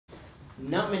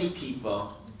not many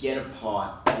people get a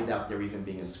part without there even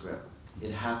being a script.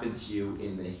 It happened to you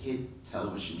in the hit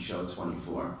television show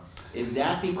 24. Is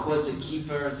that because of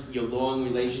Kiefer's, your long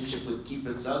relationship with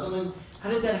Kiefer Sutherland? How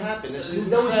did that happen? That was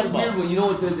a weird one. You know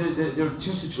what? There are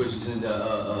two situations, and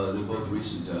they're both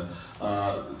recent.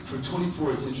 For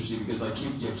 24, it's interesting because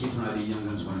Kiefer and I did Young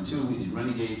Guns 1 and 2. We did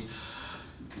Renegades.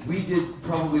 We did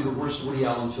probably the worst Woody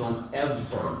Allen film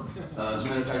ever. As a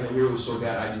matter of fact, I hear it was so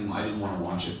bad I didn't want to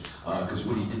watch it because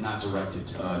Woody did not direct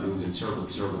it. It was a terrible,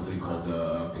 terrible thing called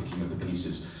Picking Up the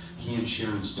Pieces. He and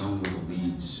Sharon Stone were the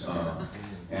leads,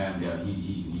 and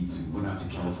he went out to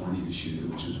California to shoot it,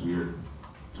 which was weird.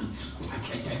 I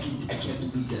can't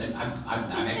believe that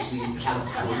I'm actually in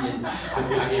California. I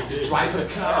have to drive a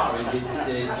car, and it's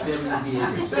very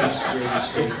weird. It's very strange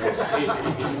for me to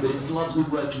be, but it's lovely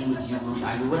working with you. I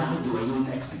mean, what are you? Are you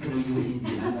Mexican or are you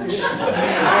Indian? I'm not sure.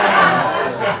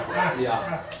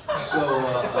 Yeah.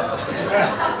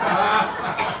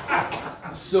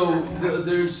 So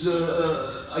there's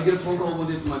I get a phone call one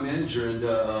day from my manager, and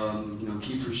you know,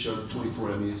 Kiefer's show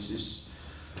 24. I mean, it's just,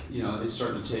 you know, it's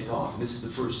starting to take off. This is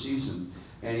the first season,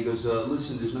 and he goes,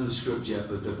 "Listen, there's not a script yet,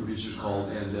 but the producers called,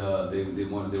 and they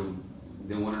want to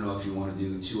know if you want to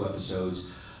do 2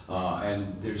 episodes,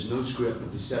 and there's no script,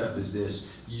 but the setup is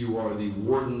this: you are the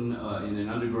warden in an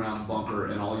underground bunker,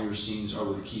 and all your scenes are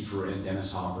with Kiefer and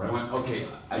Dennis Hopper." I went, "Okay,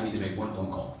 I need to make one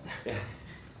phone call,"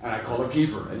 and I called up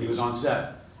Kiefer, and he was on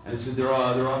set, and I said, "They're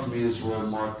offering me this role,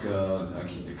 Mark, I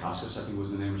can't Dacascos, I think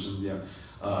was the name or something, yeah."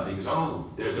 He goes, "Oh,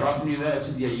 they're offering you that?" I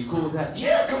said, "Yeah, you cool with that?"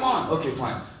 "Yeah, come on." "Okay,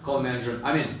 fine." Call the manager.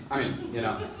 I'm in, you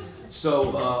know.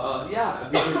 So, yeah,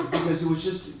 because it was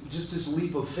just this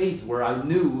leap of faith where I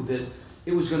knew that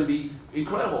it was going to be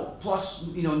incredible. Plus,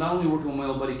 you know, not only working with my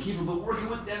old buddy Kiefer, but working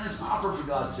with Dennis Hopper, for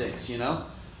God's sakes, you know.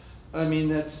 I mean,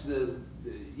 that's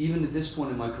even at this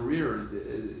point in my career,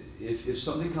 if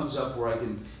something comes up where I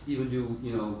can even do,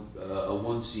 you know, a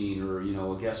one scene or, you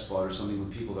know, a guest spot or something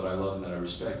with people that I love and that I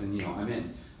respect, then, you know, I'm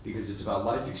in, because it's about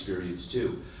life experience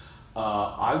too.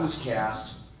 I was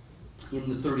cast in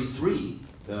the 33,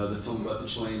 the film about the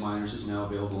Chilean miners is now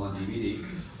available on DVD.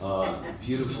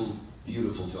 Beautiful,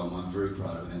 beautiful film. I'm very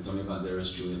proud of it. Antonio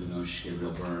Banderas, Julia Binoche,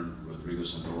 Gabriel Byrne, Rodrigo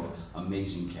Santoro,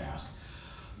 amazing cast.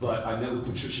 But I met with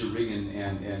Patricia Regan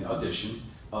and auditioned,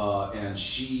 and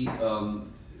she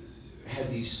had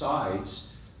these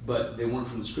sides, but they weren't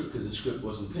from the script because the script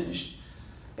wasn't finished.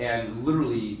 And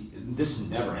literally, this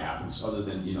never happens other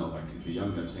than, you know, like the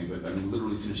Young Guns thing, but I mean,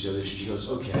 literally finished the audition. She goes,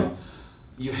 "Okay,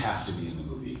 you have to be in the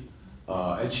movie."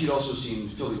 And she'd also seen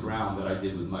Philly Brown that I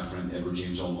did with my friend Edward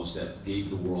James Olmos that gave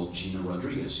the world Gina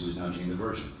Rodriguez, who is now Jane the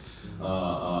Virgin.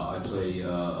 I play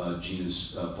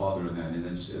Gina's father in that, and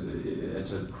it's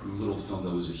a little film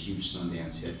that was a huge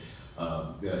Sundance hit.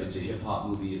 It's a hip-hop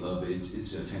movie.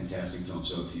 It's a fantastic film,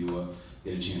 so if you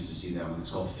get a chance to see that one,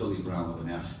 it's called Philly Brown with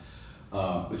an F.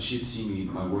 But she had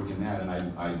seen my work in that, and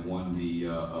I won the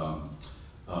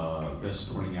Best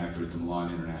Supporting Actor at the Milan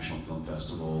International Film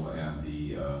Festival, and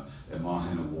the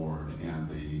Mahan Award, and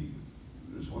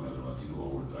there's one other Latino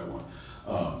award that I won.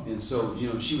 And so, you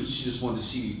know, she just wanted to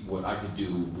see what I could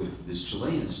do with this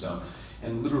Chilean stuff,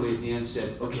 and literally at the end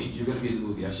said, "Okay, you're going to be in the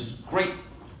movie." I said, "Great.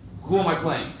 Who am I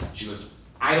playing?" She goes,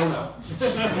 "I don't know."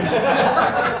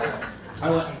 I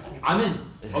went, "I'm in.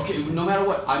 Okay, no matter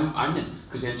what, I'm in,"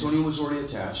 because Antonio was already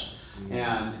attached,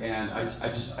 and I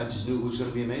just knew it was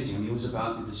going to be amazing. I mean, it was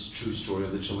about this true story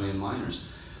of the Chilean miners.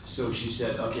 So she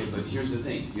said, "Okay, but here's the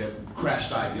thing: you have crash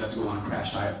diet. You have to go on a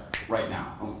crash diet right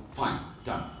now." Oh, fine,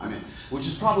 done. I'm in. Which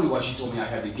is probably why she told me I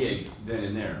had the gig then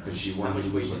and there, because she wanted me to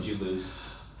lose. How much weight did you lose?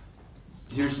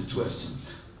 Here's the twist.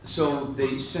 So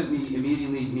they sent me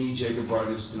immediately, me, Jacob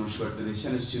Vargas, Dino Schwerter, they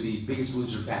sent us to the Biggest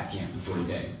Loser fat camp for a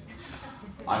day.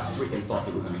 I freaking thought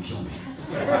they were going to kill me.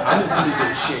 I'm in pretty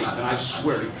good shape, and I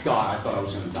swear to God, I thought I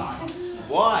was going to die.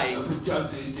 Why?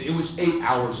 It was 8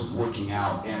 hours of working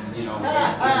out, and you know,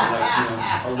 like, you know,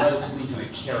 a lettuce leaf and a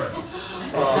carrot.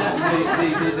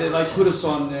 They like put us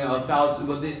on 1,000.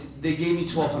 Well, they gave me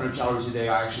 1,200 calories a day.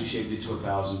 I actually shaved it to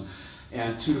 1,000.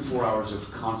 And 2 to 4 hours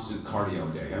of constant cardio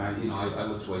a day. And I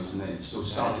lift weights, and so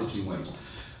stop lifting weights.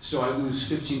 So I lose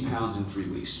 15 pounds in 3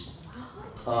 weeks.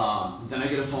 Then I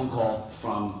get a phone call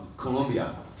from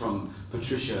Colombia, from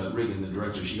Patricia Regan, the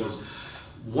director. She goes,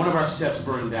 "One of our sets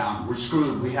burned down. We're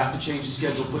screwed. We have to change the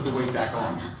schedule, put the weight back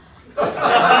on."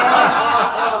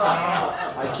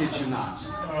 I kid you not.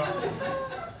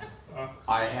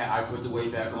 I put the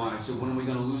weight back on. I said, "When are we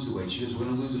going to lose the weight?" She goes, "We're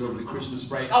going to lose it over the Christmas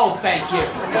break." "Oh, thank you."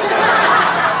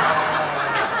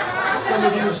 Some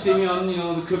of you have seen me on, you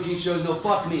know, the cooking shows. No,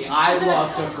 fuck me. I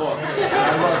love to cook.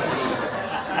 I love to eat.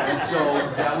 And And so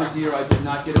that was the year I did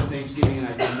not get a Thanksgiving and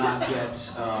I did not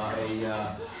get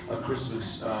a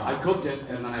Christmas. I cooked it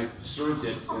and then I served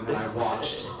it and then I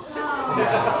watched. The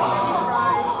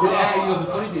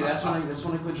funny thing, that's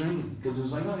when I quit drinking, because it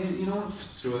was like, oh, you know what,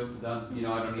 screw it, I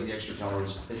don't need the extra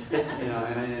calories,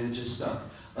 and it just stuck.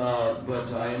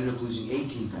 But I ended up losing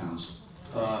 18 pounds.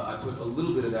 I put a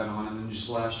little bit of that on, and then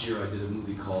just last year I did a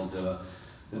movie called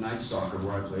The Night Stalker,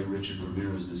 where I played Richard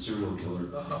Ramirez, the serial killer.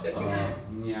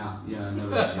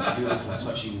 Another beautiful,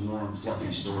 touching, warm,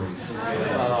 fluffy story.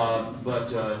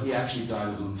 But he actually died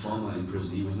of lymphoma in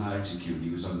prison. He was not executed.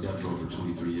 He was on death row for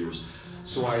 23 years.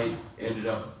 So I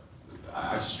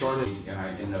started and I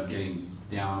ended up getting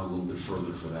down a little bit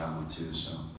further for that one too. So.